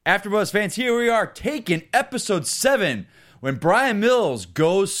AfterBuzz fans, here we are taking episode 7 when Bryan Mills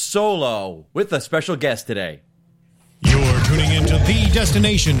goes solo with a special guest today. You're tuning into the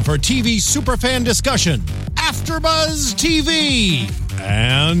destination for TV superfan discussion, AfterBuzz TV.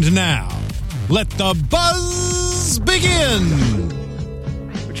 And now, let the buzz begin.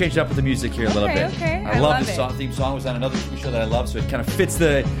 We changed up with the music here a little bit. Okay. I love this song. Theme song was on another TV show that I love, so it kind of fits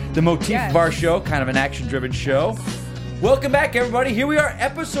the motif of our show, kind of an action-driven show. Welcome back, everybody. Here we are,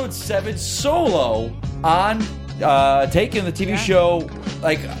 episode 7, solo on taking the TV show.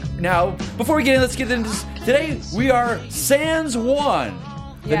 Now, before we get in, let's get into this. Today, we are Sans 1.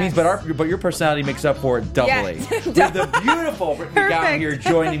 That means, but your personality makes up for it doubly. Yes. We have the beautiful Brittany Gowan here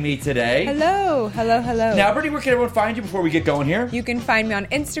joining me today. Hello. Now, Brittany, where can everyone find you before we get going here? You can find me on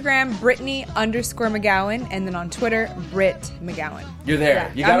Instagram, Brittany_McGowan, and then on Twitter, Britt McGowan. You're there.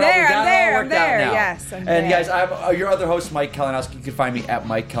 Yeah. You got I'm it all there. worked out now. Yes, I'm and there. guys, I'm your other host, Mike Kalinowski. You can find me at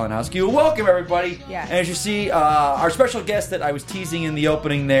Mike Kalinowski. Welcome, everybody. Yes. And as you see, our special guest that I was teasing in the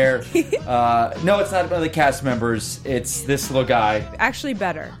opening there, no, it's not one of the cast members. It's this little guy Actually,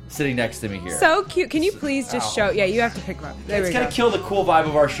 better. sitting next to me here. So cute. Can you please just show? Yeah, you have to pick him up. There It's we going go. to kill the cool vibe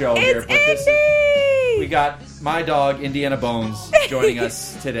of our show here. It's But this Indy! we got my dog, Indiana Bones, joining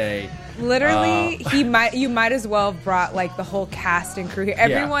us today. Literally, you might as well have brought like the whole cast and crew here.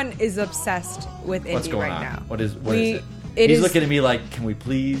 Everyone is obsessed with What's Indy going right on? now. What is it? It He's is- looking at me like, can we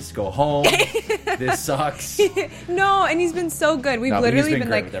please go home? This sucks. No, and he's been so good. We've No, but he's literally been been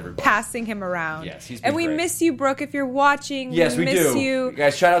great like with everybody. passing him around. Yes, he's been and we great. miss you, Brooke, if you're watching. Yes, we miss do. you.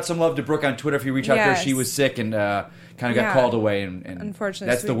 Guys, shout out some love to Brooke on Twitter if you reach out to her. Yes. She was sick and kind of got Yeah. called away. And Unfortunately,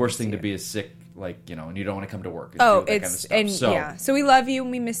 that's the we worst miss thing to you. be is sick, and you don't want to come to work. Oh, that kind of it's stuff. and So, yeah. So we love you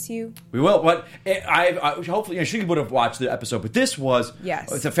and we miss you. we will. But I hopefully she would have watched the episode. But this was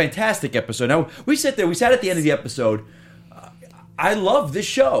it's a fantastic episode. Now we sat at the end of the episode. I love this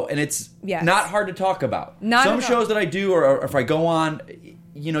show, and it's not hard to talk about. Some shows that I do, or if I go on,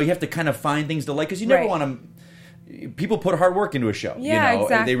 you have to kind of find things to like because you never want to. People put hard work into a show, Yeah, and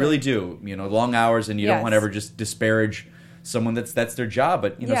exactly. they really do. Long hours, and you don't want to ever just disparage someone that's their job.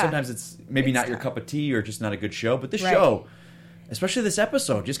 But sometimes it's maybe not your cup of tea or just not a good show. But this show, especially this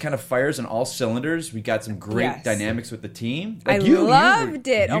episode, just kind of fires on all cylinders. We got some great dynamics with the team. I loved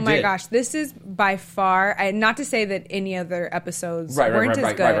it. You Oh my did. gosh, this is by far. Not to say that any other episodes weren't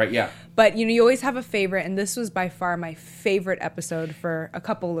as good. Right, yeah. But you always have a favorite, and this was by far my favorite episode for a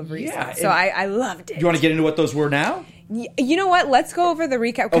couple of reasons. Yeah, so I loved it. Do you want to get into what those were now? You know what? Let's go over the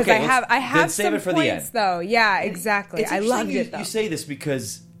recap because Okay, I have then save some it for the points end. though. Yeah, exactly. It's I loved interesting it though. You say this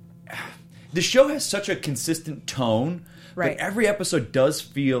because the show has such a consistent tone. Right. But every episode does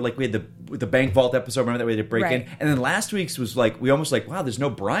feel like we had the Bank Vault episode. Remember that we had to break in, and then last week's was like we almost like wow, there's no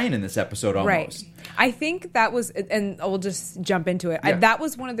Brian in this episode almost. Right. I think that was, and we'll just jump into it. Yeah. That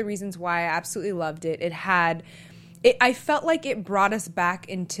was one of the reasons why I absolutely loved it. I felt like it brought us back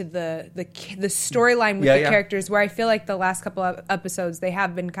into the storyline with the characters, where I feel like the last couple of episodes they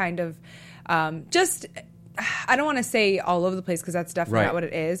have been kind of just. I don't want to say all over the place because that's definitely not what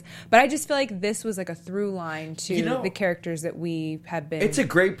it is. But I just feel like this was like a through line to the characters that we have been. It's a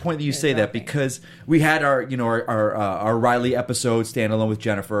great point that you say that because we had our Riley episode standalone with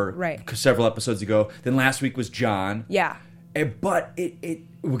Jennifer several episodes ago. Then last week was John. Yeah. But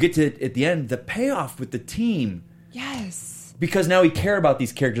we'll get to it at the end. The payoff with the team. Yes. Because now we care about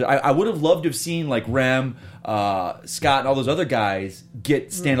these characters. I would have loved to have seen like Rem, Scott, and all those other guys get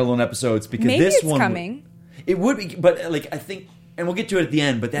standalone episodes because Maybe this it's one coming. It would be, but like I think, and we'll get to it at the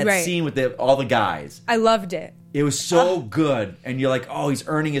end. But that scene with all the guys, I loved it. it was so good, and you're like, oh, he's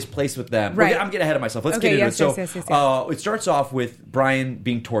earning his place with them. Right. I'm getting ahead of myself. Let's Okay, get into yes, it. yes, So yes. it starts off with Brian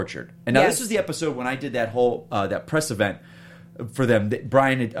being tortured, and now Yes. this was the episode when I did that whole that press event for them. That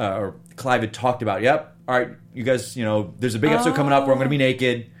Brian had, or Clive had talked about. Yep, all right, you guys, there's a big episode coming up where I'm going to be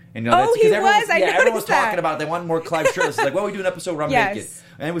naked. And that's he because everyone was. I everyone was noticed that. talking about it. They want more Clive shirtless. It's like, well, we do an episode where I'm Yes. naked,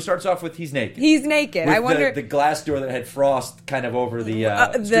 and it starts off with he's naked. He's naked. With I wonder the glass door that had frost kind of over the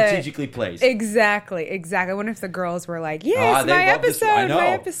strategically placed. Exactly. I wonder if the girls were like, "Yes, they my love this one. I episode, know. my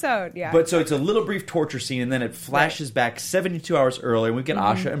episode." Yeah. But so it's a little brief torture scene, and then it flashes back 72 hours earlier, and we get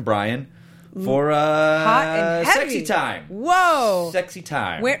Asha and Brian for hot and heavy. sexy time. Whoa. Sexy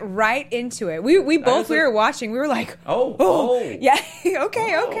time. Went right into it. We both like- were watching. We were like, Oh. yeah,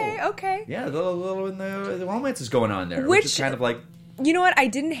 okay. Yeah, the romance is going on there, which Which- is kind of like. You know what? I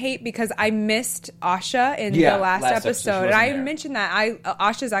didn't hate because I missed Asha in Yeah, the last last episode, she episode, and wasn't I there. mentioned that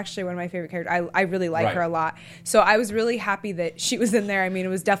Asha's actually one of my favorite characters. I really like Right. her a lot, so I was really happy that she was in there. I mean, it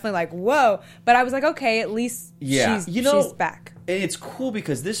was definitely like whoa, but I was like, okay, at least she's back. And it's cool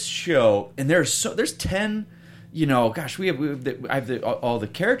because this show, and there's 10 gosh, I have all the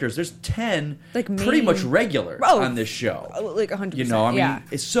characters. There's 10 pretty much regulars on this show. Like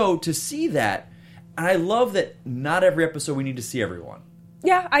 100%. So to see that, and I love that not every episode we need to see everyone.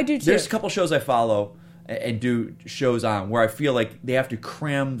 Yeah, I do too. There's a couple shows I follow and do shows on where I feel like they have to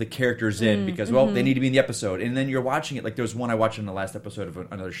cram the characters in because, they need to be in the episode. And then you're watching it. Like there was one I watched in the last episode of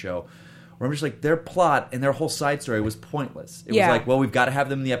another show where I'm just like, their plot and their whole side story was pointless. It was like, well, we've got to have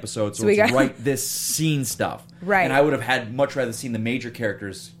them in the episode, so let's write this scene stuff. Right. And I would have much rather seen the major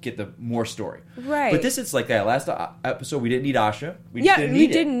characters get the more story. Right. But it's like that last episode, we didn't need Asha. We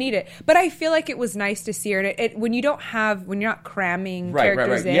didn't need it. But I feel like it was nice to see her. When you're not cramming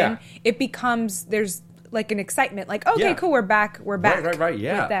characters in, it becomes, there's like an excitement. Like, okay, cool, we're back. With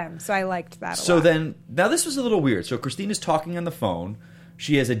them. So I liked that a lot. So then, now this was a little weird. So Christina's talking on the phone.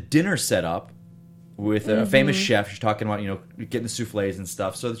 She has a dinner set up with a famous chef. She's talking about, getting the souffles and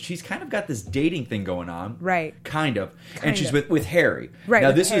stuff. So she's kind of got this dating thing going on. Right. Kind of. And she's with Harry. Right.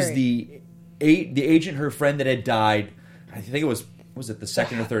 Now, this is the agent, her friend that had died. I think it was it the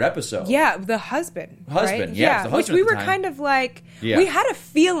second or third episode? Yeah, the husband. Right? Yeah. The husband Which we were kind of like, we had a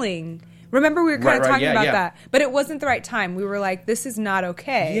feeling. Remember, we were kind of talking about that. But it wasn't the right time. We were like, this is not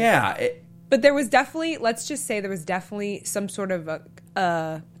okay. Yeah. But there was definitely, let's just say there was definitely some sort of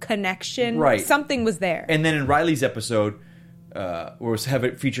a connection. Right. Something was there. And then in Riley's episode, where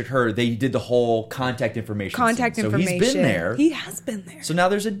it featured her, they did the whole contact information. So he's been there. He has been there. So now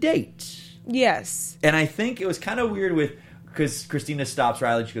there's a date. Yes. And I think it was kind of weird because Christina stops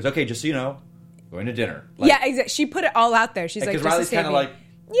Riley and she goes, okay, just so you know, going to dinner. Exactly. She put it all out there. She's like, because Riley's kind of like,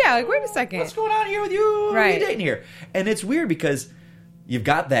 wait a second. What's going on here with you? Right. What are you dating here? And it's weird because you've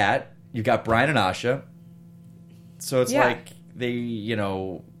got that. You've got Brian and Asha. So it's like they,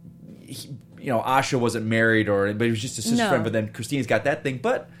 Asha wasn't married but he was just a sister friend. But then Christina's got that thing.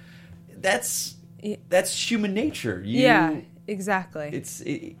 But that's human nature. Exactly.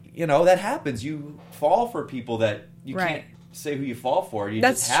 That happens. You fall for people that you can't say who you fall for.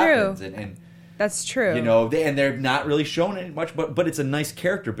 That's just happens. True. And that's true. And they're not really shown it much, but it's a nice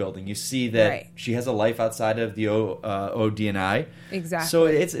character building. You see that she has a life outside of the ODNI. Exactly. So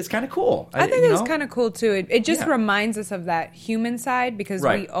it's kind of cool. I think it was kind of cool too. It just reminds us of that human side because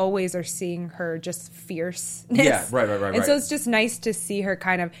we always are seeing her just fierceness. Yeah, right. And so it's just nice to see her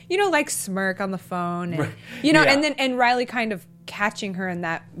kind of, like smirk on the phone, and and Riley kind of catching her in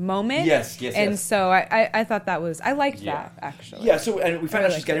that moment. Yes. And so I thought that was, I liked that actually. Yeah. So and we found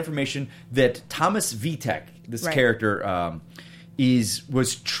out she's got information that Thomas Vitek, this character,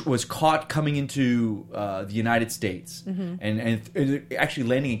 was caught coming into the United States and actually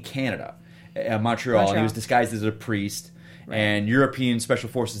landing in Canada, Montreal, and he was disguised as a priest. Right. And European special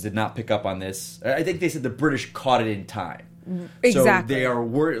forces did not pick up on this. I think they said the British caught it in time. Exactly. So they are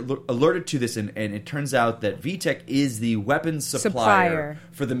alerted to this, and it turns out that Vitek is the weapons supplier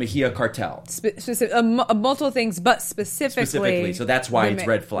for the Mejia cartel. Multiple things, but specifically. So that's why it's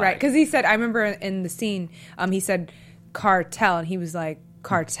red flag. Right, because he said, I remember in the scene, he said cartel, and he was like,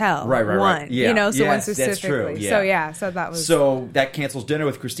 cartel. Right. Yeah. So one specifically. That's true. Yeah. So that was... So that cancels dinner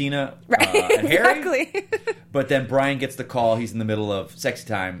with Christina and Harry. Exactly. But then Brian gets the call. He's in the middle of sexy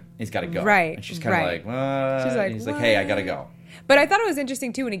time. He's got to go. Right. And she's kind of like, what? She's like, he's like, hey, I got to go. But I thought it was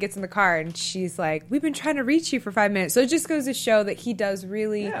interesting, too, when he gets in the car and she's like, we've been trying to reach you for 5 minutes. So it just goes to show that he does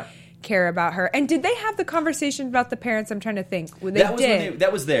really care about her. And did they have the conversation about the parents? I'm trying to think.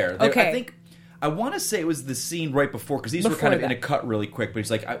 That was there. Okay. I think... I want to say it was the scene right before, because these were kind of in a cut really quick, but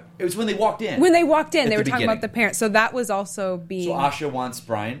he's like, it was when they walked in. When they walked in, they were talking about the parents. So that was also being... So Asha wants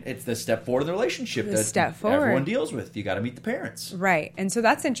Brian. It's the step forward in the relationship everyone deals with. You got to meet the parents. Right. And so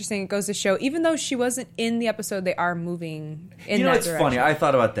that's interesting. It goes to show, even though she wasn't in the episode, they are moving in that direction. It's funny. I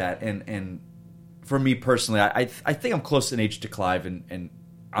thought about that, and for me personally, I think I'm close in age to Clive and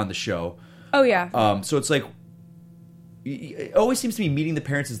on the show. Oh, yeah. So it's like, it always seems to me meeting the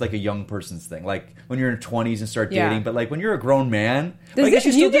parents is like a young person's thing. Like when you're in your 20s and start dating, but like when you're a grown man,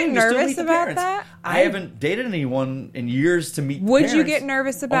 you get nervous about that? I haven't dated anyone in years to meet Would parents. you get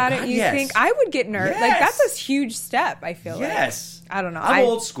nervous about it? You think? I would get nervous. Yes. Like that's a huge step, I feel like. Yes. I don't know. I'm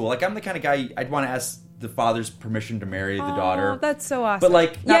old school. Like I'm the kind of guy I'd want to ask the father's permission to marry the daughter. That's so awesome. But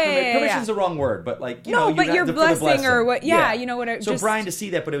like, permission's the wrong word. But like, but your blessing or what? Yeah, you know what? So Brian to see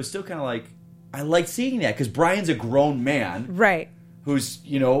that, but it was still kind of like, I like seeing that because Brian's a grown man, right? Who's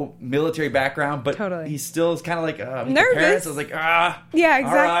military background, but he's still kind of like nervous. Parents, I was like, yeah,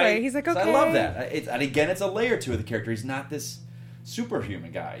 exactly. Right. He's like, okay. So I love that. And again, it's a layer to the character. He's not this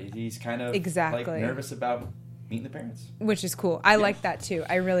superhuman guy. He's kind of like nervous about meeting the parents, which is cool. I like that too.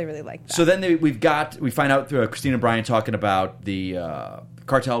 I really, really like that. So then we find out through Christina and Brian talking about the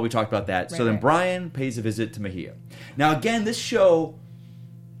cartel. We talked about that. So then Brian pays a visit to Mejia. Now, again, this show...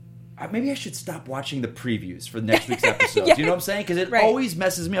 Maybe I should stop watching the previews for next week's episode. You know what I'm saying? Because it always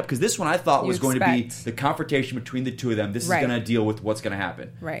messes me up. Because this one I thought was going to be the confrontation between the two of them. This is going to deal with what's going to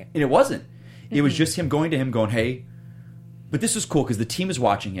happen. Right. And it wasn't. It was just him going to him going, hey. But this was cool because the team is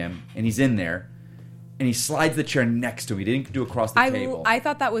watching him. And he's in there. And he slides the chair next to him. He didn't do across the table. I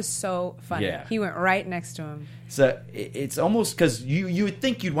thought that was so funny. Yeah. He went right next to him. So it's almost because you would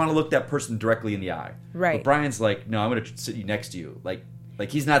think you'd want to look that person directly in the eye. Right. But Brian's like, no, I'm going to sit you next to you. Like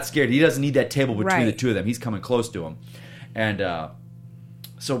he's not scared. He doesn't need that table between the two of them. He's coming close to him. And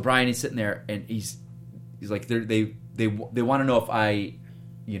so Brian is sitting there, and he's like, they want to know if I,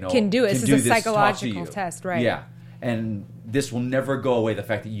 can do it. This is a psychological test, right? Yeah. And this will never go away, the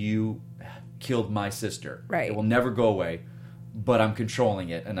fact that you killed my sister. Right. It will never go away, but I'm controlling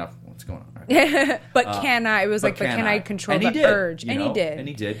it enough. What's going on? Right. But can I? It was like, but can I control the urge? And he did. And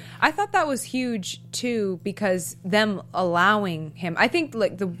he did. I thought that was huge too, because them allowing him. I think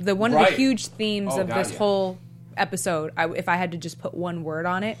like the one of the huge themes of this whole episode, if I had to just put one word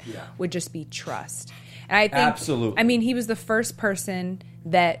on it, would just be trust. And I think, absolutely. I mean, he was the first person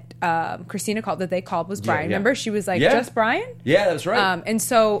that Christina called, that they called was Brian. Remember, she was like, just Brian? Yeah, that's right. And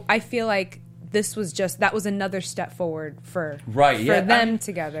so I feel like this was that was another step forward for them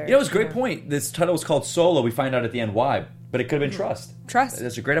together. It was a great point. This title was called Solo. We find out at the end why, but it could have been Trust. Trust.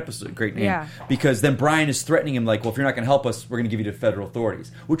 That's a great episode, great name. Yeah. Because then Brian is threatening him like, well, if you're not going to help us, we're going to give you to federal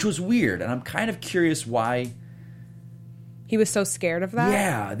authorities, which was weird. And I'm kind of curious why he was so scared of that.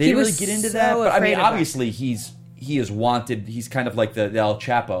 Yeah, they didn't really get into that. But I mean, obviously he is wanted. He's kind of like the El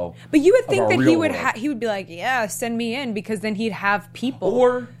Chapo. But you would think that he would be like, yeah, send me in, because then he'd have people.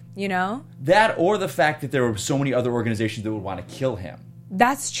 Or that, or the fact that there were so many other organizations that would want to kill him.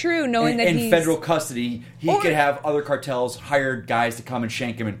 That's true. Knowing that in federal custody, he could have other cartels hired guys to come and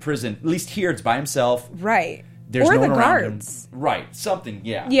shank him in prison. At least here, it's by himself. Right. There's or no the one guards. Around him. Right. Something.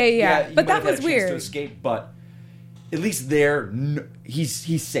 Yeah. Yeah. But that was had a weird. Chance to escape, but at least there,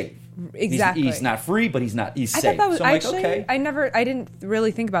 he's safe. Exactly. He's not free, but he's safe. I thought that was so I'm actually. like, okay. I didn't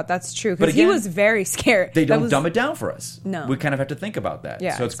really think about that's true, because he was very scared. They don't dumb it down for us. No, we kind of have to think about that.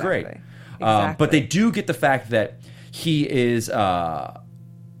 Yeah, so it's great. Exactly. But they do get the fact that he is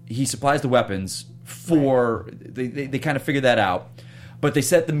he supplies the weapons for. They kind of figure that out. But they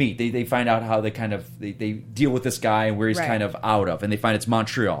set the meet. They find out how they deal with this guy and where he's kind of out of, and they find it's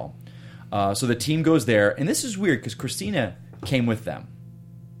Montreal. So the team goes there, and this is weird because Christina came with them.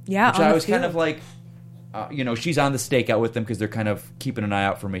 Yeah, which I was kind of like, she's on the stakeout with them because they're kind of keeping an eye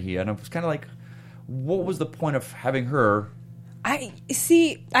out for Mejia, and I was kind of like, what was the point of having her? I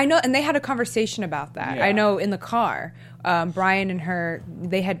know, and they had a conversation about that. Yeah. I know in the car, Brian and her,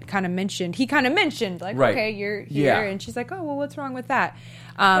 they had kind of mentioned. He kind of mentioned like, okay, you're here, and she's like, oh, well, what's wrong with that?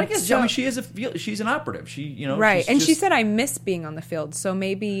 I guess she's an operative. She, right, and she said, I miss being on the field, so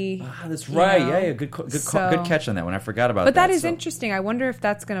maybe. That's right. Yeah, good catch on that one. I forgot about that. But that is interesting. I wonder if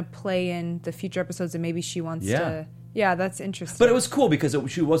that's going to play in the future episodes, and maybe she wants to. Yeah, that's interesting. But it was cool because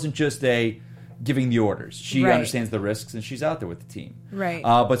she wasn't just giving the orders. She understands the risks, and she's out there with the team. Right.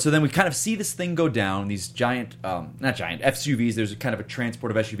 But so then we kind of see this thing go down. These giant, not giant, SUVs. There's a kind of a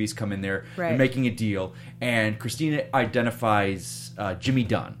transport of SUVs come in there. Right. They're making a deal. And Christina identifies Jimmy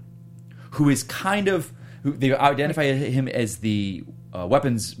Dunn, who is they identify him as the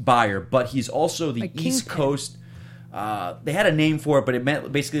weapons buyer, but he's also the East Coast. They had a name for it, but it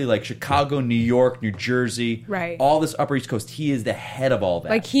meant basically like Chicago, New York, New Jersey, right? All this Upper East Coast. He is the head of all that.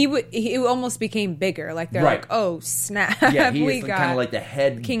 Like he almost became bigger. Like they're like, oh snap! Yeah, he is kind of like the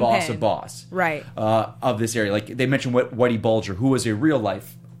head boss of boss, right? Of this area. Like they mentioned Whitey Bulger, who was a real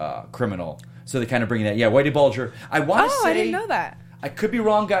life criminal. So they kind of bring that. Yeah, Whitey Bulger. I want to say. I didn't know that. I could be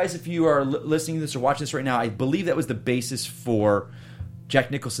wrong, guys. If you are listening to this or watching this right now, I believe that was the basis for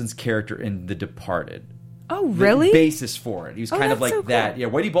Jack Nicholson's character in The Departed. Oh, really? The basis for it. He was kind of like that. Cool. Yeah,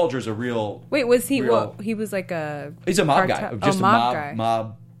 Whitey Bulger is a real. Wait, was he? He was like a. He's a mob guy, just a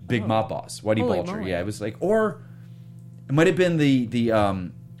guy. big mob boss. Whitey Bulger. Moly. Yeah, it was like, or it might have been the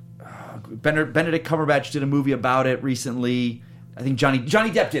Benedict Cumberbatch did a movie about it recently. I think Johnny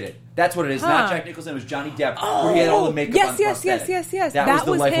Depp did it. That's what it is. Not Jack Nicholson. It was Johnny Depp, where he had all the makeup on. Yes. That was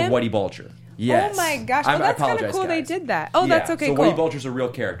the life of Whitey Bulger. Yes. Oh my gosh! Oh, that's kind of cool. Guys. They did that. Oh, that's okay. So cool. Whitey Bulger's a real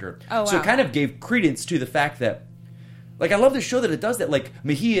character. Oh, wow. So it kind of gave credence to the fact that, like, I love the show that it does that. Like,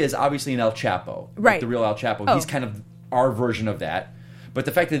 Mejia is obviously an El Chapo, right? Like the real El Chapo. He's kind of our version of that. But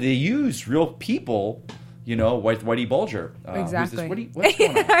the fact that they use real people, Whitey Bulger. Exactly. What's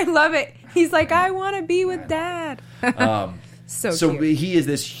going on? I love it. He's like, I want to be with Dad. So he is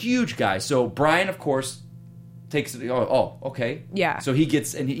this huge guy. So Brian, of course, takes it. Oh, okay. Yeah. So he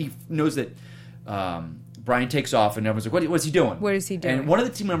gets, and he knows that Brian takes off, and everyone's like, what's he doing? What is he doing? And one of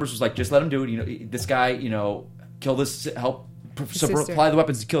the team members was like, just let him do it. You know, this guy, you know, help supply the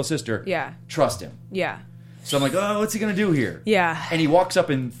weapons to kill his sister. Yeah. Trust him. Yeah. So I'm like, oh, what's he going to do here? Yeah. And he walks up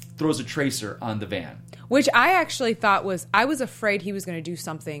and throws a tracer on the van. Which I actually thought I was afraid he was going to do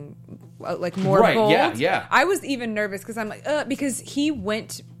something like more bold. Right, yeah. I was even nervous because I'm like, because he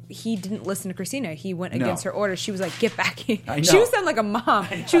didn't listen to Christina. He went against her orders. She was like, get back in. I know. She was sounding like a mom.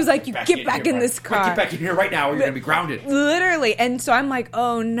 She was like, you get back in this car. Get back in here right now or you're going to be grounded. Literally. And so I'm like,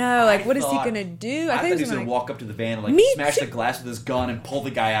 oh no, like what is he going to do? I thought he was going to walk up to the van and like smash the glass with his gun and pull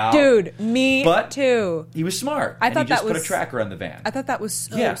the guy out. Dude, but too. He was smart. I thought he just put a tracker on the van. I thought that was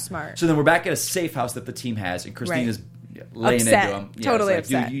so smart. So then we're back at a safe house that the team has, and Christina's laying upset. into him. Totally like,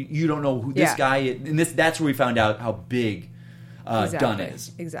 upset. Dude, you don't know who this guy is. And that's where we found out how big Dunn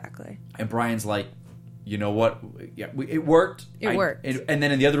is. Exactly. And Brian's like, you know what? Yeah, it worked. It worked. And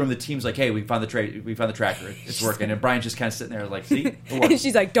then in the other room, the team's like, hey, we found the tracker. It's working. And Brian's just kind of sitting there like, see? It worked. And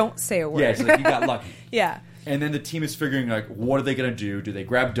she's like, don't say a word. Yeah, she's like, you got lucky. Yeah. And then the team is figuring, like, what are they going to do? Do they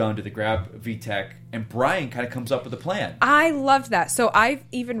grab Dunn? Do they grab VTech? And Brian kind of comes up with a plan. I loved that. So I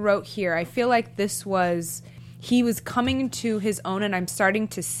even wrote here, I feel like he was coming to his own, and I'm starting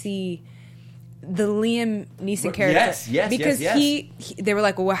to see the Liam Neeson character. Yes. Because they were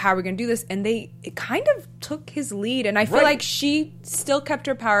like, well, how are we going to do this? And it kind of took his lead. And I feel like she still kept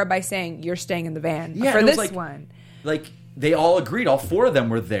her power by saying, you're staying in the van for this one. Like, they all agreed. All four of them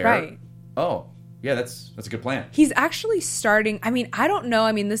were there. Right. Oh, yeah, that's a good plan. He's actually starting. I mean, I don't know.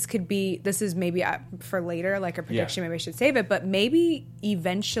 I mean, this is maybe for later, like a prediction. Maybe I should save it. But maybe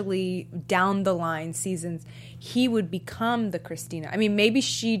eventually down the line seasons, he would become the Christina. I mean, maybe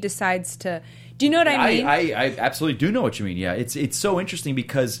she decides to. Do you know what I mean? I absolutely do know what you mean. Yeah, it's so interesting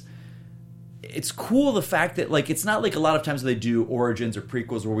because it's cool the fact that like it's not like a lot of times they do origins or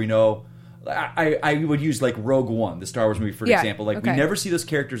prequels where we know. I would use like Rogue One, the Star Wars movie, for example. Like we never see those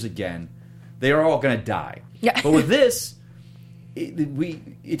characters again. They are all going to die. Yeah. But with this,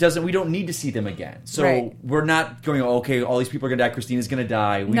 we don't need to see them again. So we're not going, okay, all these people are going to die. Christina's going to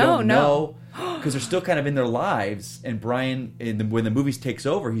die. We don't know because they're still kind of in their lives. And Brian, when the movie takes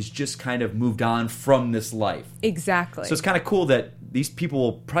over, he's just kind of moved on from this life. Exactly. So it's kind of cool that these people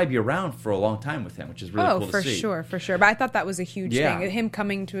will probably be around for a long time with him, which is really cool to see. For sure. But I thought that was a huge thing. Him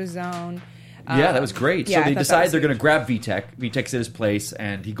coming to his own. Yeah, that was great. So they decide they're going to grab VTech. VTech's at his place,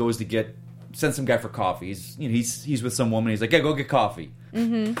 and he goes to send some guy for coffee. He's with some woman. He's like, yeah, go get coffee.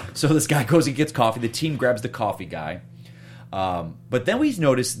 Mm-hmm. So this guy goes and gets coffee. The team grabs the coffee guy. But then we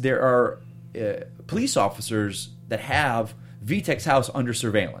notice there are police officers that have VTech's house under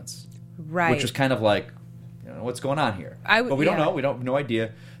surveillance. Right. Which is kind of like, what's going on here? But we don't know. We don't have no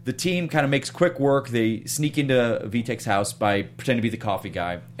idea. The team kind of makes quick work. They sneak into VTech's house by pretending to be the coffee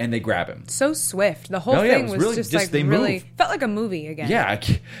guy, and they grab him. So swift. The whole thing was really, just like really felt like a movie again. Yeah.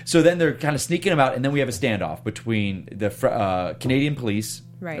 So then they're kind of sneaking him out, and then we have a standoff between the Canadian police,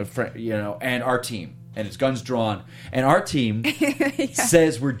 and our team. And it's guns drawn. And our team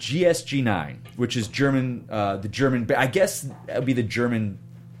says we're GSG-9, which is German. The German. I guess that would be the German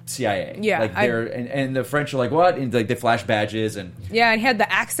CIA. Yeah. Like and the French are like, what? And like they flash badges and he had the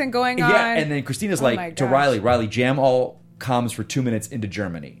accent going on. Yeah, and then Christina's like to Riley, jam all comms for 2 minutes into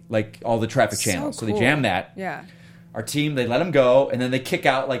Germany. Like all the traffic channels. So they jam that. Yeah. Our team, they let him go, and then they kick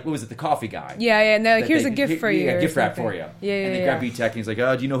out, like, what was it, the coffee guy? Yeah, and they're like, here's a gift for you. Yeah, gift wrap for you. Yeah, and they grab VTech, and he's like,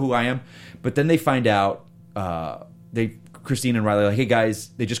 oh, do you know who I am? But then they find out, Christina and Riley are like, hey,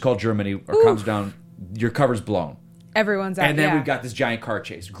 guys, they just called Germany. Our comms down. Your cover's blown. Everyone's out. And then we've got this giant car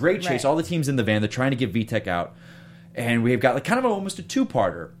chase. Great chase. Right. All the teams in the van. They're trying to get VTech out. And we've got like kind of almost a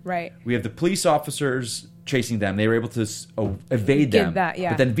two-parter. Right. We have the police officers chasing them. They were able to evade them. But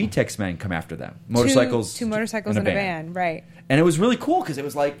then VTech's men come after them. Motorcycles. Two motorcycles in a van. Right. And it was really cool because it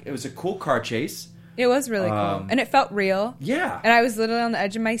was a cool car chase. It was really cool. And it felt real. Yeah. And I was literally on the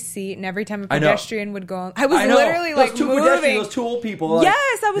edge of my seat, and every time a pedestrian would go on, I was literally like moving. Those two old people. Like,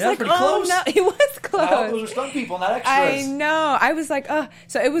 yes, I was like, oh no, it was close. Those are stunt people, not extras. I know. I was like, oh.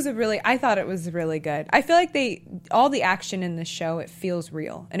 So it was I thought it was really good. I feel like all the action in the show, it feels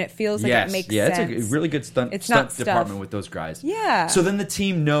real. And it feels like it makes sense. Yeah, it's a really good stunt department with those guys. Yeah. So then the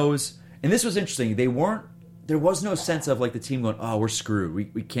team knows, and this was interesting, there was no sense of like the team going, oh, we're screwed.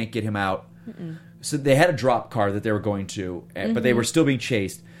 We can't get him out. Mm-mm. So they had a drop car that they were going to, but they were still being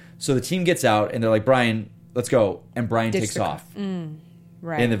chased. So the team gets out, and they're like, Brian, let's go. And Brian takes off in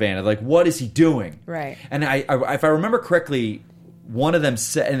the van. They're like, what is he doing? Right. And if I remember correctly, one of them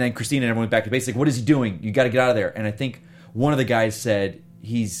said, and then Christina and everyone went back to basics, like, what is he doing? You got to get out of there. And I think one of the guys said,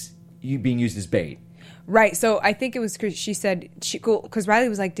 he's being used as bait. Right. So I think it was because she said because Riley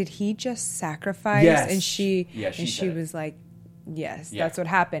was like, "Did he just sacrifice?" Yes. And she was like, "Yes, that's what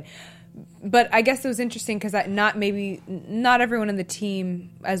happened." But I guess it was interesting because not everyone in the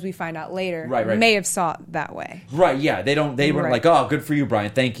team, as we find out later, may have saw it that way. Right. Yeah. They weren't like, "Oh, good for you,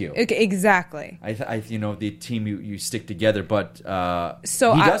 Brian. Thank you." Okay, exactly. The team you stick together, but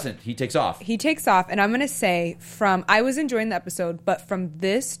so he doesn't. He takes off. He takes off, and I'm going to say I was enjoying the episode, but from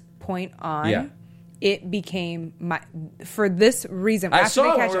this point on, it became for this reason. I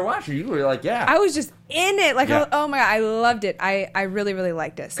saw when we were watching. You were like, "Yeah." I was just in it. Like, oh my god, I loved it. I really, really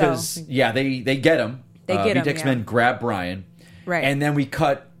liked it. So they get him. They get him. VTEX men grab Brian, right? And then we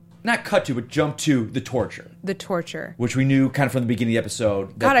jump to the torture. The torture, which we knew kind of from the beginning of the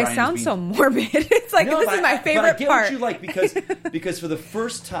episode. God, I sound so morbid. It's like this is my favorite part. What you like because for the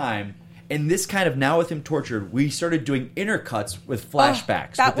first time. And this kind of now with him tortured, we started doing intercuts with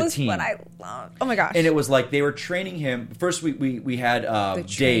flashbacks with the team. That was what I loved. Oh my gosh! And it was like they were training him. First, we had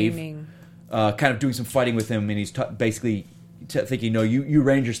Dave kind of doing some fighting with him, and he's basically thinking, "No, you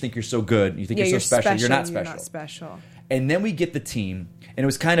Rangers think you're so good. You think you're so special. You're not special. You're not special." And then we get the team, and it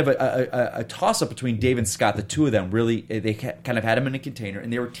was kind of a toss up between Dave and Scott. The two of them really they kind of had him in a container,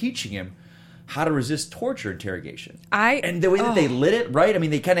 and they were teaching him how to resist torture interrogation. And the way that they lit it, right? I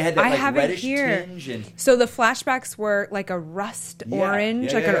mean, they kind of had that reddish tinge. And so the flashbacks were like a rust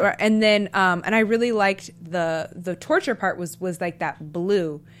orange, and then and I really liked the torture part was like that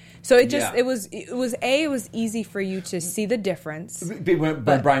blue. So it was easy for you to see the difference. When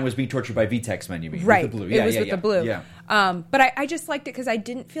Brian was being tortured by VTEX men, you mean? Right. With the blue. It was with the blue. Yeah. But I just liked it because I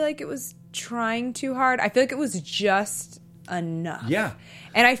didn't feel like it was trying too hard. I feel like it was just enough. Yeah.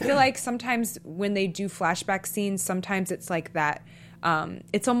 And I feel like sometimes when they do flashback scenes, sometimes it's like that.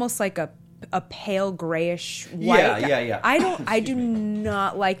 It's almost like a pale grayish white. Yeah. I do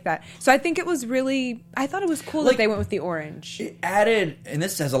not like that. So I think it was really. I thought it was cool that they went with the orange. It added, and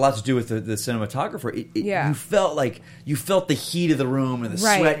this has a lot to do with the cinematographer. You felt the heat of the room and the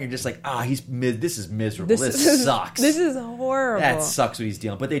sweat, and you're just like, this is miserable. This sucks. This is horrible. That sucks what he's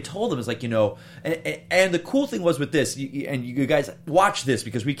dealing. But they told him it's like and the cool thing was with this, and you guys watch this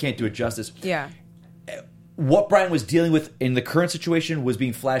because we can't do it justice. Yeah. What Brian was dealing with in the current situation was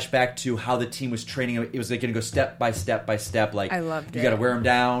being flashed back to how the team was training him. It was like going to go step by step by step. Like, I loved it. You got to wear him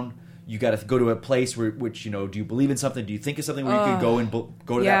down. You got to go to a place which do you believe in something? Do you think of something where you can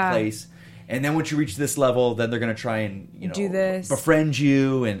go to that place? And then once you reach this level, then they're going to try and do this, befriend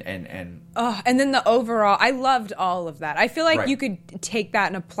you and then the overall. I loved all of that. I feel like you could take that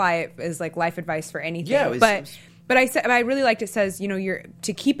and apply it as like life advice for anything. Yeah, But I really liked it. Says you're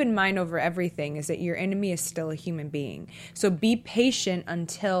to keep in mind over everything is that your enemy is still a human being. So be patient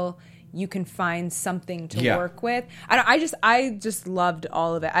until you can find something to work with. I just loved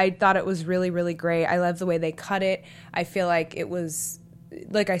all of it. I thought it was really, really great. I love the way they cut it. I feel like it was,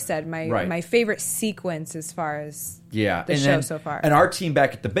 like I said, my favorite sequence as far as the show so far. And our team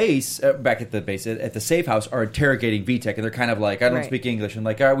back at the base, at the safe house, are interrogating VTEC, and they're kind of like, I don't speak English. And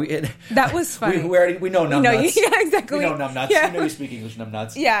like, all right, that was funny. we know numbnuts. Yeah, exactly. We know numbnuts. Yeah. We know you speak English,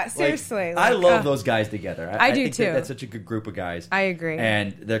 numbnuts. Yeah, seriously. I love those guys together. I do think too. That's such a good group of guys. I agree.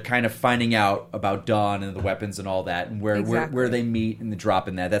 And they're kind of finding out about Dawn and the weapons and all that, and where they meet and the drop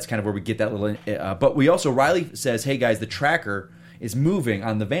in that. That's kind of where we get that little. But we also, Riley says, "Hey guys, the tracker is moving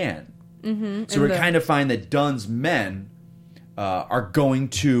on the van." Mm-hmm. So we kind of find that Dunn's men are going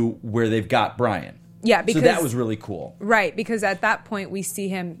to where they've got Brian. Yeah, because so that was really cool. Right, because at that point we see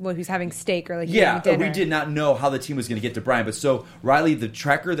him, he's having steak or like eating dinner. We did not know how the team was going to get to Brian. But so Riley, the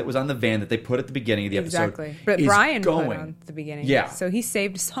tracker that was on the van that they put at the beginning of the episode, but is Brian going. put on at the beginning. Yeah, so he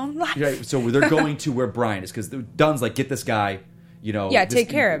saved his own life. Right, so they're going to where Brian is because Dunn's like, get this guy. Take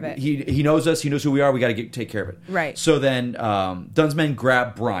care of it. He knows us. He knows who we are. We got to take care of it. Right. So then Dunn's men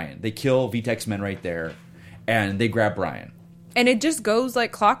grab Brian. They kill VTEC's men right there, and they grab Brian. And it just goes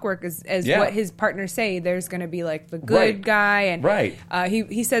like clockwork as what his partners say. There's going to be like the good guy. And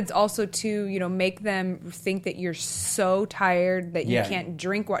he says also to, make them think that you're so tired that you can't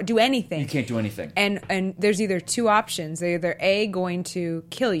drink water, do anything. You can't do anything. And there's either two options. They're either A, going to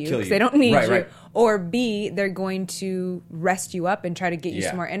kill you because they don't need you, or B, they're going to rest you up and try to get you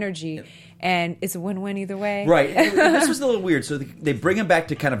some more energy. And it's a win-win either way. Right. And this was a little weird. So they bring him back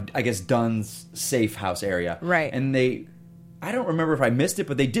to kind of, I guess, Dunn's safe house area. Right. And I don't remember if I missed it,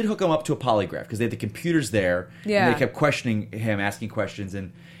 but they did hook him up to a polygraph because they had the computers there. Yeah. And they kept questioning him, asking questions.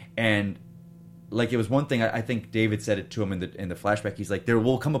 And like, it was one thing, I think David said it to him in the flashback. He's like, there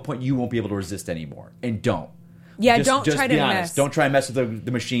will come a point you won't be able to resist anymore. And don't. Yeah, don't just try be to honest. mess. Don't try and mess with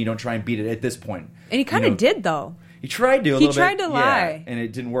the machine. Don't try and beat it at this point. And he kind of did, though. He tried to. He tried to lie, and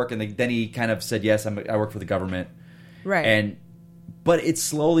it didn't work. And then he kind of said, "Yes, I work for the government." Right. But it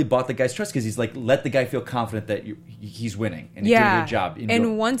slowly bought the guy's trust because he's like, let the guy feel confident that he's winning and he's doing a good job. And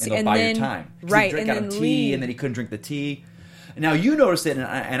they'll buy your time. Right, he drank out of tea, and then he couldn't drink the tea. Now you noticed it,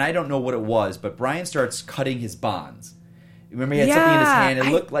 and I don't know what it was, but Brian starts cutting his bonds. Remember, he had something in his hand.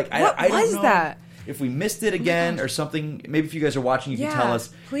 It looked like I don't know that? If we missed it again or something. Maybe if you guys are watching, you can tell us.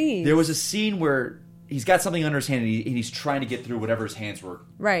 Please. There was a scene where he's got something under his hand, and he's trying to get through whatever his hands were.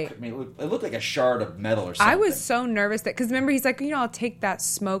 Right. I mean, it looked like a shard of metal or something. I was so nervous because remember he's like, I'll take that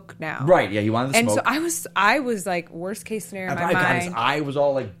smoke now. Right. Yeah, he wanted the smoke. And so I was like, worst case scenario in my mind. His eye was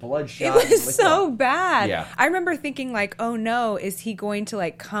all like bloodshot. It was so bad. Yeah. I remember thinking like, oh no, is he going to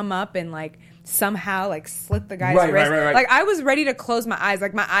like come up and like somehow like slit the guy's wrist? Right. Like I was ready to close my eyes.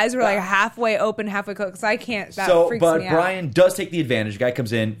 Like my eyes were like halfway open, halfway closed. Because I can't. That freaks me out. But Brian does take the advantage. The guy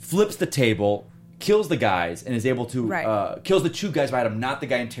comes in, flips the table, kills the guys, and is able to kills the two guys behind him, not the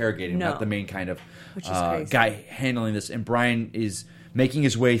guy interrogating him, not the main kind of guy handling this. And Brian is making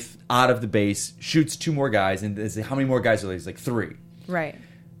his way out of the base, shoots two more guys, and how many more guys are there? He's like 3. Right.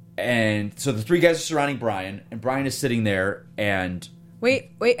 And so the 3 guys are surrounding Brian, and Brian is sitting there, and...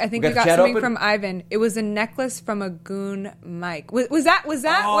 Wait, I think we got something from Ivan. It was a necklace from a goon Mike. Was that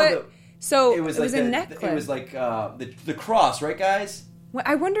what... So it was a necklace. It was like the cross, right, guys?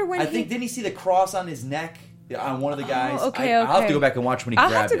 I wonder when didn't he see the cross on his neck on one of the guys? Okay. I'll have to go back and watch when he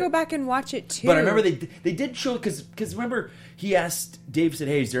grabbed it. I'll have to go back and watch it too. But I remember they did show because remember he asked Dave said,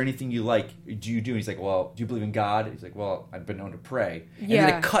 "Hey, is there anything you like? Do you do?" And he's like, "Well, do you believe in God?" He's like, "Well, I've been known to pray." And then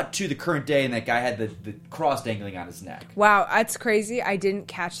it cut to the current day, and that guy had the cross dangling on his neck. Wow, that's crazy. I didn't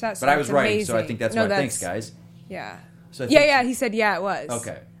catch that. So but I was right, so I think that's what I think, guys. Yeah. So he said, "Yeah, it was."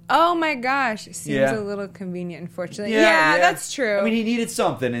 Okay. Oh my gosh, seems a little convenient, unfortunately. Yeah, that's true. I mean, he needed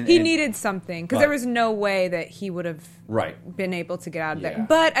something. He needed something because there was no way that he would have been able to get out of there.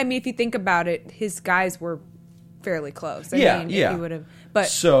 But I mean, if you think about it, his guys were fairly close. I mean, he would have. But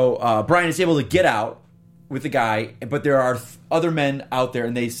so Brian is able to get out with the guy, but there are other men out there,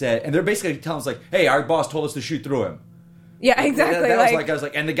 and they're basically telling us like, "Hey, our boss told us to shoot through him." Yeah, exactly. I was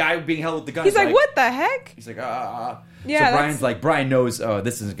like, and the guy being held with the gun. He's like, "What the heck?" He's like, Yeah, so Brian's like, Brian knows,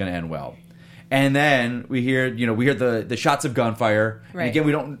 this isn't going to end well. And then we hear the shots of gunfire. Right. And again,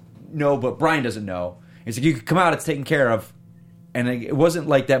 we don't know, but Brian doesn't know. He's like, you can come out, it's taken care of. And it wasn't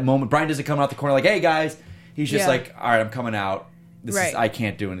like that moment. Brian doesn't come out the corner like, hey, guys. He's just like, all right, I'm coming out. I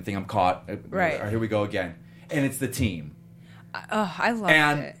can't do anything. I'm caught. Right. All right, here we go again. And it's the team. I loved it.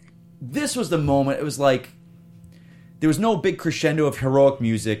 And this was the moment. It was like, there was no big crescendo of heroic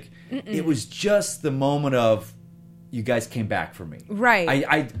music. Mm-mm. It was just the moment of, you guys came back for me. Right.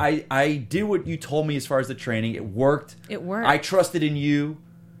 I did what you told me as far as the training. It worked. I trusted in you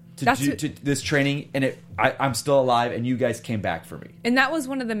to do this training, and I'm still alive, and you guys came back for me. And that was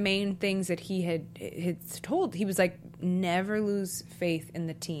one of the main things that he had told. He was like, never lose faith in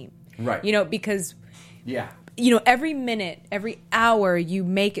the team. Right. Because... Yeah. Every minute, every hour you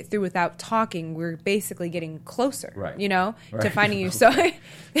make it through without talking, we're basically getting closer, right. To finding you. So,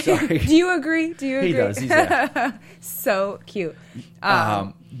 Sorry. Do you agree? He does. He's so cute.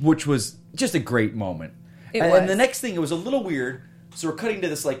 Which was just a great moment. And the next thing, it was a little weird. So we're cutting to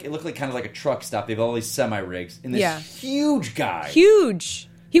this, like, it looked like kind of like a truck stop. They have all these semi-rigs. And this huge guy. Huge.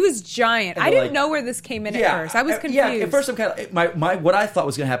 He was giant. I didn't know where this came in at first. I was confused. Yeah, at first I'm kind of, what I thought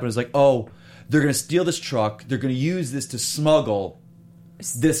was going to happen was like, they're going to steal this truck. They're going to use this to smuggle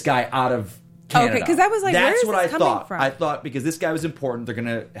this guy out of Canada. Okay, because I was like, where is this coming from? I thought because this guy was important, they're going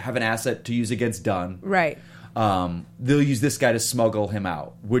to have an asset to use against Dunn. Right. They'll use this guy to smuggle him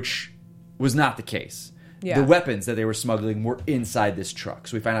out, which was not the case. Yeah. The weapons that they were smuggling were inside this truck.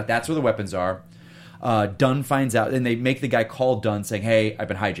 So we find out that's where the weapons are. Dunn finds out, and they make the guy call Dunn saying, hey, I've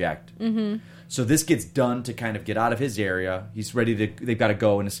been hijacked. Mm-hmm. So this gets Dunn to kind of get out of his area. He's ready to. They've got to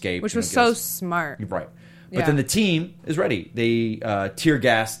go and escape. Which was so smart. Right. But then the team is ready. They tear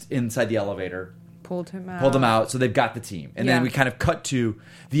gassed inside the elevator. Pulled him out. So they've got the team. And then we kind of cut to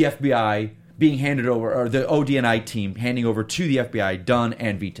the FBI being handed over, or the ODNI team handing over to the FBI, Dunn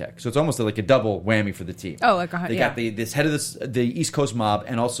and Vitek. So it's almost like a double whammy for the team. Oh, like They got this head of the East Coast mob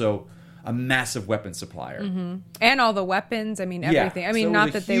and also a massive weapons supplier. Mm-hmm. And all the weapons, everything. I mean, so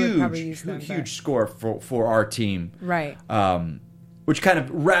not that they would probably use them. Huge score for our team. Right. Which kind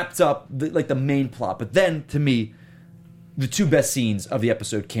of wraps up the main plot. But then, to me, the two best scenes of the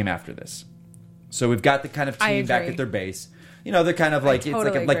episode came after this. So we've got the kind of team back at their base. They're kind of like,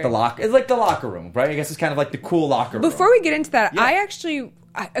 it's like the locker room, right? I guess it's kind of like the cool locker room. Before we get into that, I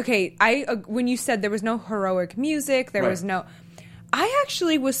when you said there was no heroic music, there was no... I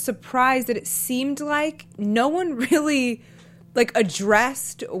actually was surprised that it seemed like no one really like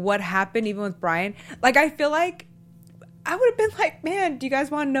addressed what happened, even with Brian. Like, I feel like I would have been like, man, do you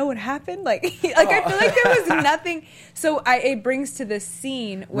guys want to know what happened? Like, I feel like there was nothing. So it brings to this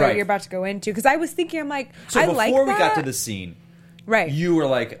scene where you're about to go into, because I was thinking, I'm like, so I like that. Before we got to the scene, you were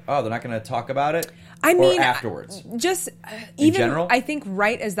like, oh, they're not going to talk about it? I mean, or afterwards? Just in general? I think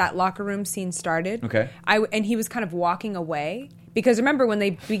right as that locker room scene started. Okay. And he was kind of walking away. Because remember when they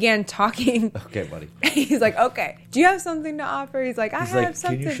began talking... Okay, buddy. He's like, okay, do you have something to offer? He's like, I have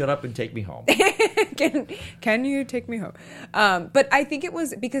something. Can you shut up and take me home? Can you take me home? But I think it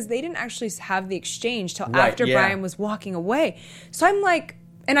was because they didn't actually have the exchange till after Brian was walking away. So I'm like...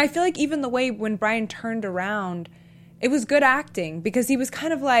 And I feel like even the way when Brian turned around, it was good acting. Because he was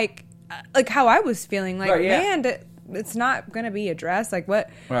kind of like how I was feeling. Like, man... It's not going to be addressed. Like, what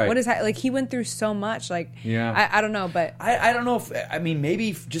is that? Like, he went through so much. Like, I don't know, but... I don't know if... I mean,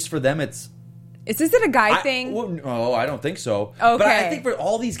 maybe just for them it's... Is it a guy thing? Well, no, I don't think so. Okay. But I think for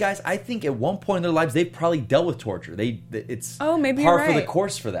all these guys, I think at one point in their lives, they've probably dealt with torture. It's maybe par you're for the right.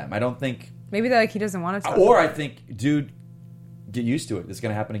 course for them. I don't think... Maybe they're like, he doesn't want to talk Or about I think, dude, get used to it. It's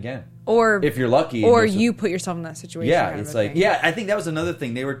going to happen again. Or... If you're lucky. Or you put yourself in that situation. Yeah, kind it's of like... thing. Yeah, I think that was another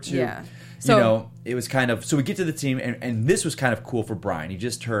thing. They were too... Yeah. So, it was kind of... So we get to the team, and this was kind of cool for Brian. He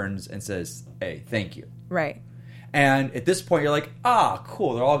just turns and says, hey, thank you. Right. And at this point, you're like,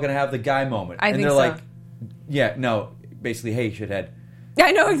 cool. They're all going to have the guy moment. I and think they're so. like, yeah, no. Basically, hey, shithead.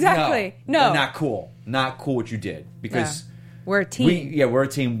 I know, exactly. No. Not cool. Not cool what you did. Because... We're a team. We're a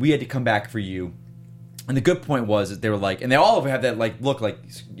team. We had to come back for you. And the good point was that they were like... And they all have that like look like,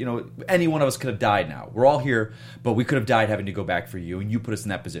 any one of us could have died now. We're all here, but we could have died having to go back for you, and you put us in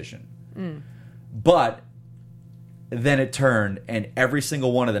that position. But then it turned, and every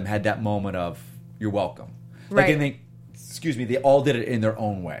single one of them had that moment of "you're welcome." Like, Right. and they all did it in their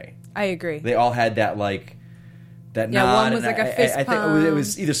own way. I agree. They all had that nod. one was and like a fist I think it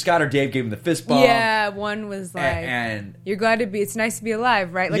was either Scott or Dave gave him the fist bump. Yeah, one was like, and you're glad to be. It's nice to be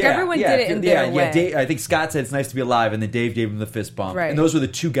alive, right? Like everyone did it in their way. Dave, I think Scott said it's nice to be alive, and then Dave gave him the fist bump. Right. And those were the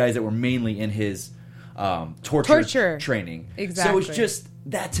two guys that were mainly in his torture training. Exactly. So it was just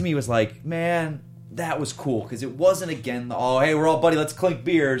that to me was like, man, that was cool because it wasn't again hey, we're all buddy, let's clink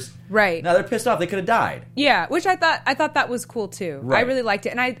beers. Right. Now they're pissed off. They could have died. Yeah, which I thought that was cool too. Right. I really liked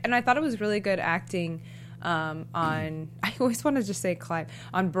it, and I thought it was really good acting. On I always want to just say Clive,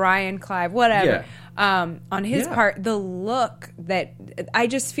 on Brian, Clive, whatever. Yeah. On his part, the look that I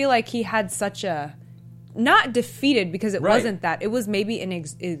just feel like he had such a not defeated because it wasn't that. It was maybe an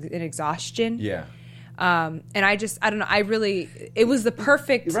exhaustion. Yeah. And I don't know. It was the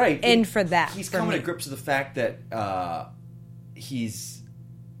perfect end for that. He's for coming me. to grips with the fact that he's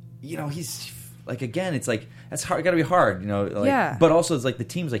like, again, it's like that's hard. Got to be hard, Yeah. But also, it's like the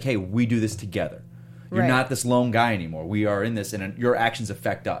team's like, hey, we do this together. You're not this lone guy anymore. We are in this, and your actions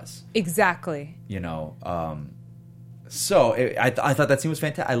affect us. Exactly. So I thought that scene was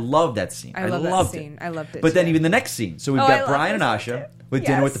fantastic. I loved that scene. I loved it. I loved it. But then too. even the next scene. So we've got Brian and Asha with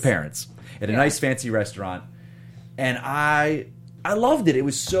dinner with the parents at a nice fancy restaurant, and I loved it. It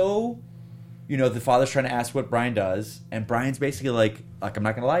was so, the father's trying to ask what Brian does, and Brian's basically like I'm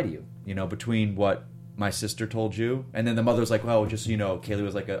not going to lie to you. Between what my sister told you, and then the mother's like, well, just so you know, Kaylee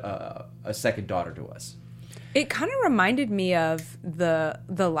was like a second daughter to us. It kind of reminded me of the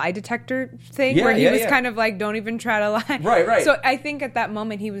lie detector thing where he was kind of like, don't even try to lie. Right. So I think at that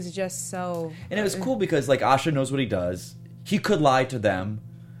moment he was just so... And it was cool because like Asha knows what he does. He could lie to them,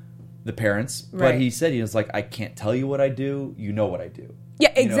 the parents, but he said, he was like, I can't tell you what I do. You know what I do.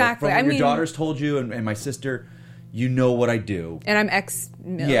 Yeah, exactly. From what your daughters told you and my sister... You know what I do. And I'm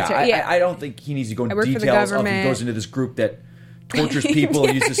ex-military. Yeah, I don't think he needs to go into details of he goes into this group that tortures people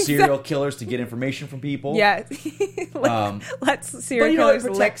and uses serial killers to get information from people. Yeah. Let's serial killers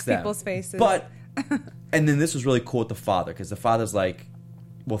lick people's faces. But, and then this was really cool with the father, because the father's like,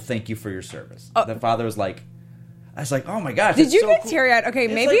 well, thank you for your service. The father was like, I was like, oh my gosh. Did you get cool. teary-eyed? Okay,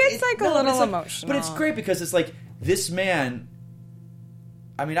 maybe it's like a little emotional. But it's great because it's like, this man...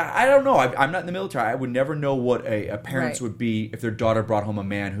 I mean, I don't know. I'm not in the military. I would never know what a parents would be if their daughter brought home a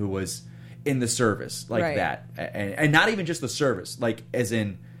man who was in the service like that. And not even just the service. Like, as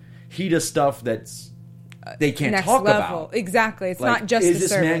in, he does stuff that's they can't next talk level. about. Exactly. It's like, not just the service. Is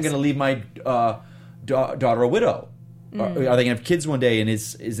this man going to leave my daughter a widow? Are they going to have kids one day? And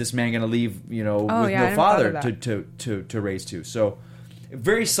is this man going to leave, with no father to raise to? So,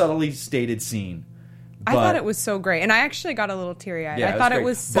 very subtly stated scene. I thought it was so great. And I actually got a little teary-eyed. Yeah, I thought it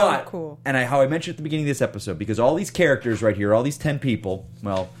was so cool. And how I mentioned at the beginning of this episode, because all these characters right here, all these 10 people,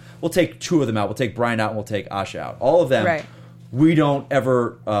 well, we'll take 2 of them out. We'll take Brian out and we'll take Asha out. All of them we don't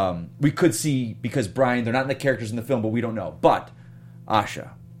ever, we could see, because Brian, they're not in the characters in the film, but we don't know. But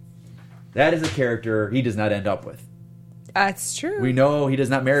Asha, that is a character he does not end up with. That's true. We know he does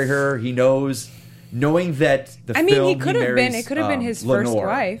not marry her. He knows, knowing that the film he could have been. It could have been his first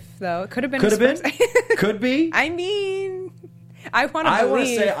wife, though. It could have been. Could have been. Could be. I mean, I want to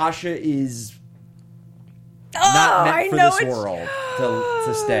believe. I want to say Asha is not meant for this world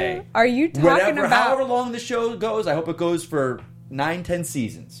to stay. Are you talking about however long the show goes? I hope it goes for 9-10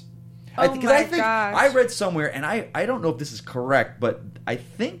 seasons. Oh my gosh! I read somewhere, and I don't know if this is correct, but I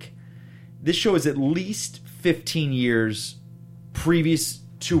think this show is at least 15 years previous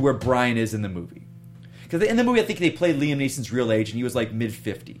to where Brian is in the movie. Because in the movie, I think they played Liam Neeson's real age, and he was like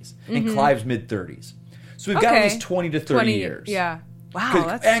mid-50s, and Clive's mid-30s. So we've got at least 20 to 30 years. Yeah.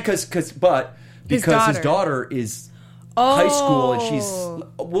 Wow. Because his daughter is high school, and she's,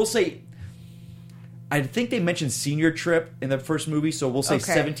 we'll say, I think they mentioned senior trip in the first movie, so we'll say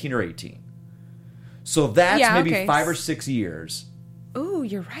 17 or 18. So that's maybe 5 or 6 years. Ooh,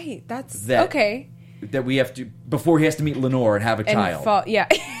 you're right. That's okay. That we have to, before he has to meet Lenore and have a child. But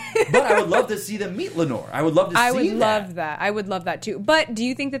I would love to see them meet Lenore. I would love to see that. I would love that. I would love that too. But do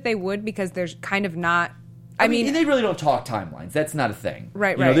you think that they would? Because there's kind of not. I mean, they really don't talk timelines. That's not a thing.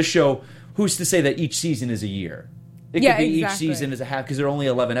 Right. You know, this show, who's to say that each season is a year? It could be each season is a half, because there are only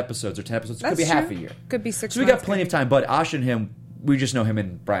 11 episodes or 10 episodes. It could be half a year. Could be 6 months. So we got plenty of time. But Asha and him, we just know him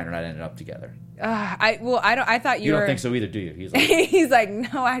and Brian are not ending up together. I thought you don't think so either, do you? He's like, he's like,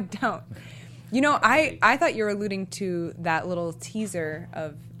 no, I don't. You know, I thought you were alluding to that little teaser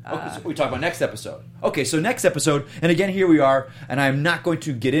of. Okay, so we talk about next episode. Okay, so next episode, and again, here we are, and I'm not going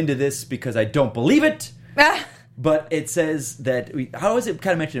to get into this because I don't believe it. But it says that how is it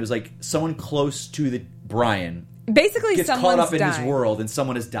kind of mentioned? It was like someone close to the Brian. Basically, gets caught up in his world, and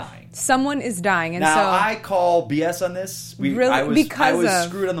someone is dying. Someone is dying, and now so I call BS on this. I was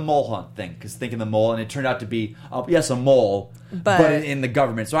screwed on the mole hunt thing, because thinking the mole, and it turned out to be a mole, but in the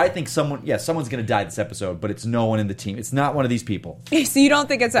government. So I think someone's going to die this episode, but it's no one in the team. It's not one of these people. So you don't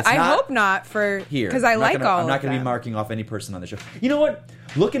think I hope not for here, because I like all. I'm not going to be marking off any person on the show. You know what?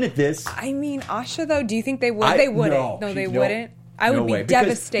 Looking at this, I mean, Asha though, do you think they would? They wouldn't. No, they wouldn't. I would be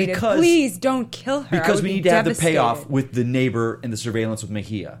devastated. Please don't kill her. Because we need to have the payoff with the neighbor and the surveillance with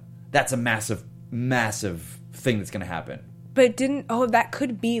Mejia. That's a massive, massive thing that's going to happen. But that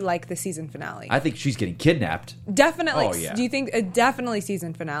could be like the season finale. I think she's getting kidnapped. Definitely. Oh, yeah. Do you think definitely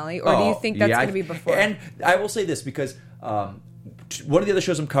season finale, or do you think that's going to be before? And I will say this, because one of the other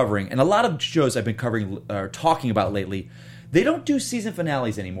shows I'm covering, and a lot of shows I've been covering or talking about lately, they don't do season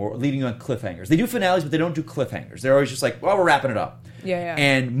finales anymore, leaving you on cliffhangers. They do finales, but they don't do cliffhangers. They're always just like, well, we're wrapping it up. Yeah.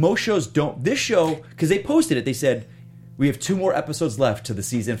 And most shows don't. This show, because they posted it, they said, we have 2 more episodes left to the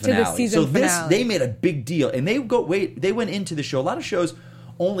season finale. They made a big deal. And they went into the show. A lot of shows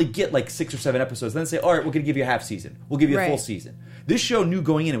only get like 6 or 7 episodes. Then they say, all right, we're going to give you a half season. We'll give you a full season. This show knew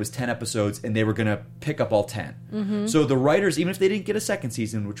going in it was 10 episodes, and they were going to pick up all 10. Mm-hmm. So the writers, even if they didn't get a second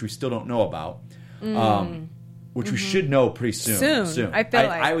season, which we still don't know about, which we should know pretty soon. Soon.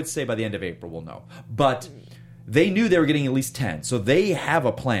 I would say by the end of April we'll know. But they knew they were getting at least 10, so they have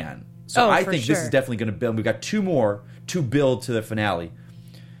a plan. So I think this is definitely going to build. We've got 2 more to build to the finale.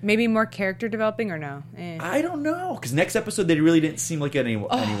 Maybe more character developing, or no? I don't know, because next episode they really didn't seem like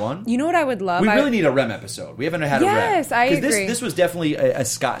anyone. You know what I would love? We really need a Rem episode. We haven't had a Rem. Yes, I agree. This was definitely a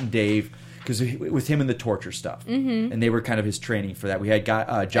Scott and Dave, because with him and the torture stuff, and they were kind of his training for that. We had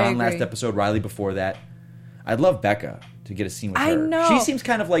John last episode, Riley before that. I'd love Becca to get a scene with her. I know. She seems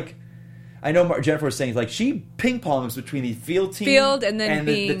kind of like, I know Jennifer was saying, like, she ping-pongs between the field team and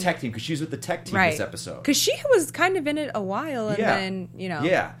the tech team, because she's with the tech team this episode. Because she was kind of in it a while, and then,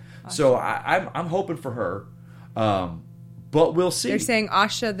 Yeah. So I'm hoping for her, but we'll see. They're saying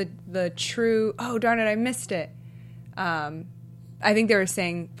Asha, the true... Oh, darn it, I missed it. I think they were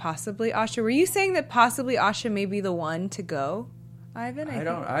saying possibly Asha. Were you saying that possibly Asha may be the one to go? Ivan? I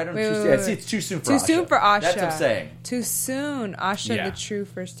don't. It's too soon for Asha. Too soon for Asha. That's what I'm saying. Too soon. Asha, the true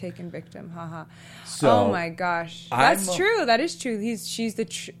first taken victim. Haha. So, oh my gosh. That's true. That is true. She's the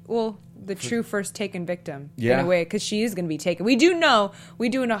true first taken victim in a way, because she is going to be taken. We do know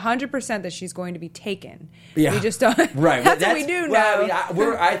 100% that she's going to be taken. Yeah. We just don't. Right. That's what we do know.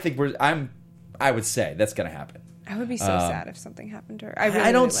 I would say that's going to happen. I would be so sad if something happened to her.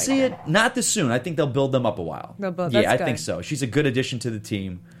 I don't see it. Not this soon. I think they'll build them up a while. I think so. She's a good addition to the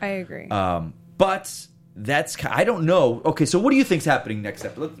team. I agree. But I don't know. Okay, so what do you think's happening next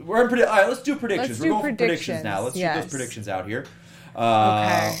episode? All right, let's do predictions. We're going for predictions now. Let's shoot those predictions out here.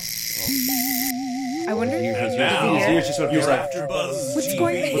 Okay. I wonder. Here's just what it feels like. What's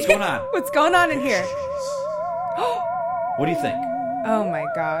going on? What's going on? What's going on in here? What do you think? Oh my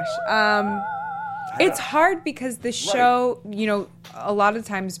gosh. It's hard because the show, a lot of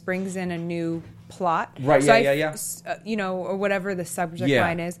times brings in a new plot. Right, so yeah. Or whatever the subject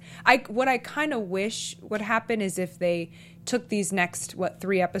line is. What I kind of wish would happen is if they took these next,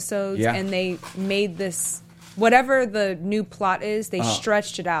 3 episodes and they made this, whatever the new plot is, they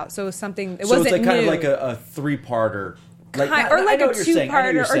stretched it out. So it was something, it wasn't it's new. Kind of like a 3-parter. Or like a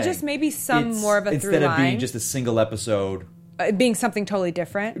 2-parter, or just maybe more of a through line. Instead of being just a single episode. Being something totally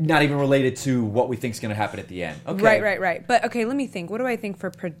different. Not even related to what we think is going to happen at the end. Okay. Right. But, okay, let me think. What do I think for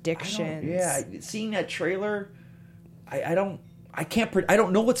predictions? Seeing that trailer, I don't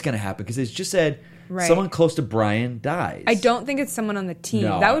know what's going to happen because it's just said someone close to Brian dies. I don't think it's someone on the team.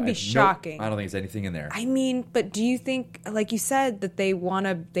 No, that would be shocking. I don't think there's anything in there. I mean, but do you think, like you said, that they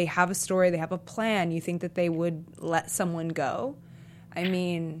have a story, they have a plan, you think that they would let someone go? I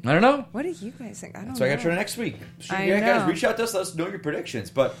mean, I don't know. What do you guys think? I don't know. So I got you next week. Guys, reach out to us. Let us know your predictions.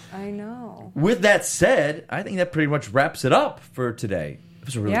 But I know. With that said, I think that pretty much wraps it up for today. It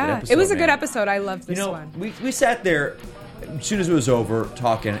was a really good episode. It was a good episode. I loved this one. We sat there as soon as it was over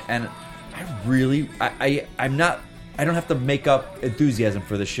talking, and I don't have to make up enthusiasm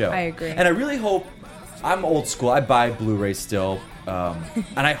for the show. I agree. And I really hope, I'm old school. I buy Blu-ray still. And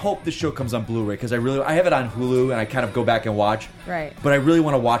I hope the show comes on Blu-ray because I have it on Hulu and I kind of go back and watch. Right. But I really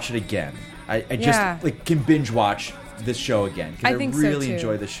want to watch it again. I just can binge watch this show again because I really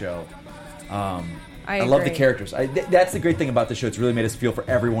enjoy the show. I love the characters. That's the great thing about the show. It's really made us feel for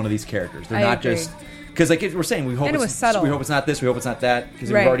every one of these characters. They're not just because, like we're saying, we hope it's subtle. We hope it's not this. We hope it's not that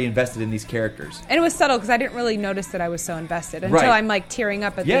because we've already invested in these characters. And it was subtle because I didn't really notice that I was so invested until I'm like tearing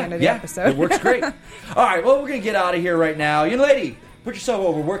up at the end of the episode. It works great. All right, well, we're gonna get out of here right now. Young lady, put yourself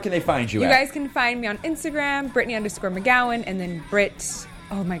over. Where can they find you? You guys can find me on Instagram, Brittany_McGowan, and then Britt.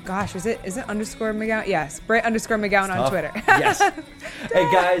 Oh my gosh, is it _McGowan? Yes, Britt_McGowan on Twitter. Yes. Hey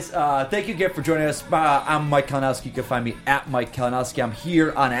guys, thank you again for joining us. I'm Mike Kalinowski. You can find me at Mike Kalinowski. I'm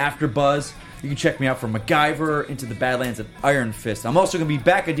here on AfterBuzz. You can check me out from MacGyver, Into the Badlands, and Iron Fist. I'm also going to be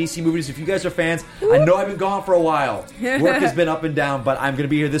back at DC Movies. If you guys are fans, I know I've been gone for a while. Work has been up and down, but I'm going to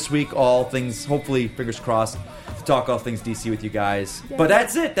be here this week. All things, hopefully, fingers crossed, to talk all things DC with you guys. Yes. But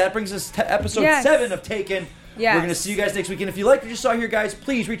that's it. That brings us to episode 7 of Taken. Yes. We're going to see you guys next week. And if you like what you saw here, guys,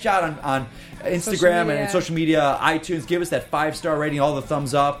 please reach out on Instagram and social media, iTunes. Give us that 5-star rating, all the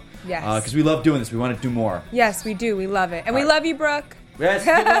thumbs up. Yes. Because we love doing this. We want to do more. Yes, we do. We love it. And we love you, Brooke. Yes.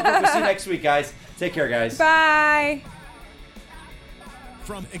 Good luck. We'll see you next week, guys. Take care, guys. Bye.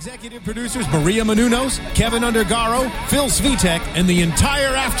 From executive producers Maria Menounos, Kevin Undergaro, Phil Svitek, and the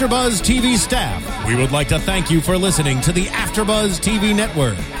entire AfterBuzz TV staff, we would like to thank you for listening to the AfterBuzz TV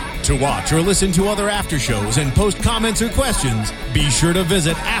network. To watch or listen to other after shows and post comments or questions, be sure to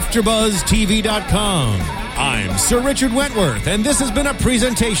visit AfterBuzzTV.com. I'm Sir Richard Wentworth, and this has been a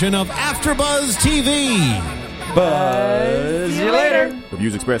presentation of AfterBuzz TV. Buzz you later. The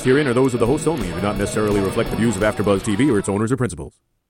views expressed herein are those of the hosts only and do not necessarily reflect the views of AfterBuzz TV or its owners or principals.